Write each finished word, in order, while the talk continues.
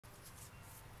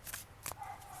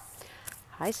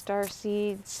Hi,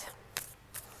 Starseeds.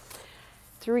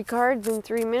 3 cards in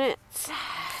 3 minutes.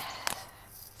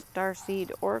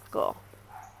 Starseed Oracle.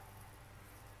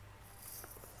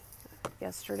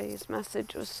 Yesterday's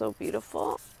message was so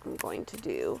beautiful. I'm going to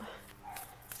do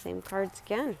same cards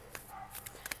again.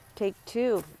 Take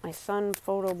 2. My son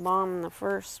photobombed the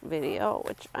first video,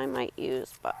 which I might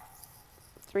use, but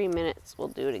 3 minutes we'll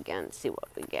do it again, see what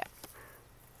we get.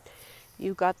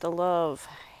 You got the love.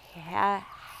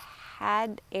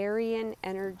 Had Aryan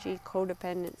energy,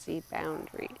 codependency,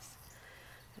 boundaries.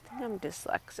 I think I'm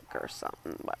dyslexic or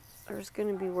something, but there's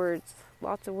going to be words,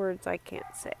 lots of words I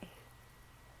can't say.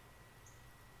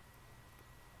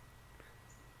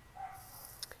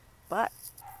 But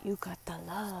you got the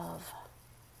love.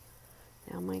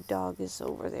 Now my dog is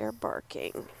over there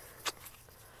barking.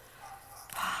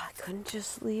 I couldn't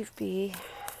just leave be.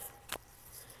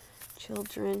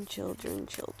 Children, children,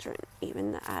 children.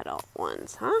 Even the adult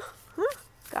ones, huh?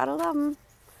 Gotta love them.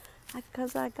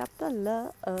 Because I got the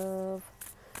love.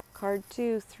 Card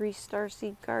 2, 3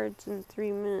 Starseed cards in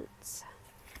 3 minutes.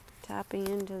 Tapping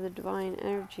into the divine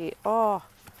energy. Oh,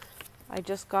 I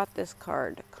just got this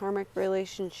card. Karmic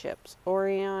relationships.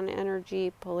 Orion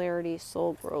energy, polarity,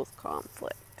 soul growth,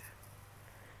 conflict.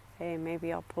 Hey,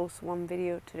 maybe I'll post one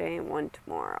video today and one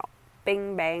tomorrow.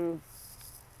 Bing, bang.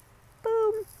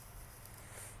 Boom.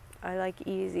 I like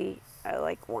easy. I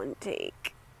like one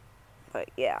take. But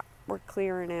yeah, we're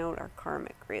clearing out our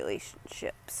karmic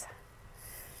relationships.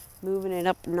 Moving it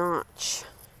up a notch.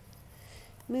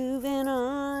 Moving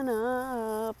on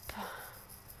up.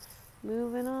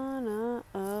 Moving on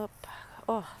up.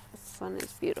 Oh, the sun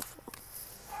is beautiful.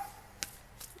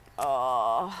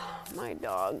 Oh, my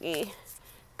doggy.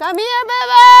 Come here,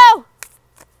 Boo-Boo!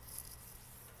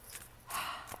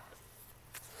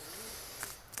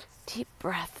 Deep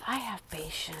breath. I have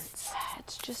patience.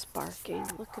 It's just barking.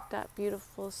 Look at that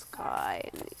beautiful sky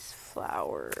and these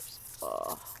flowers.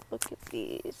 Oh, look at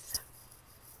these.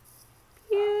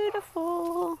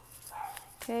 Beautiful.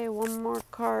 Okay, one more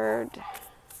card.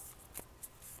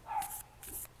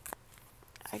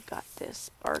 I got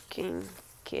this. Barking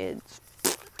kids.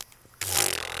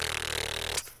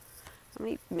 How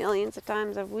many millions of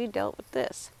times have we dealt with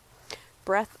this?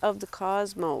 Breath of the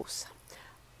cosmos.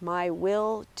 My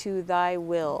will to thy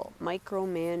will.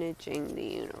 Micromanaging the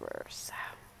universe.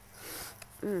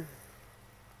 But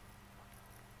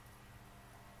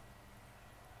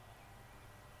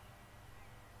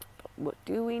what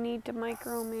do we need to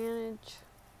micromanage?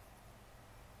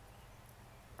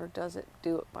 Or does it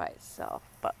do it by itself?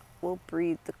 But we'll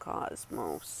breathe the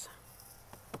cosmos.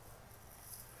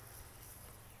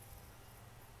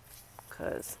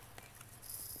 Because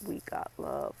we got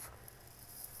love.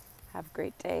 Have a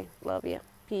great day. Love you.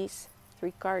 Peace.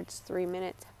 3 cards, 3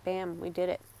 minutes. Bam, we did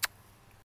it.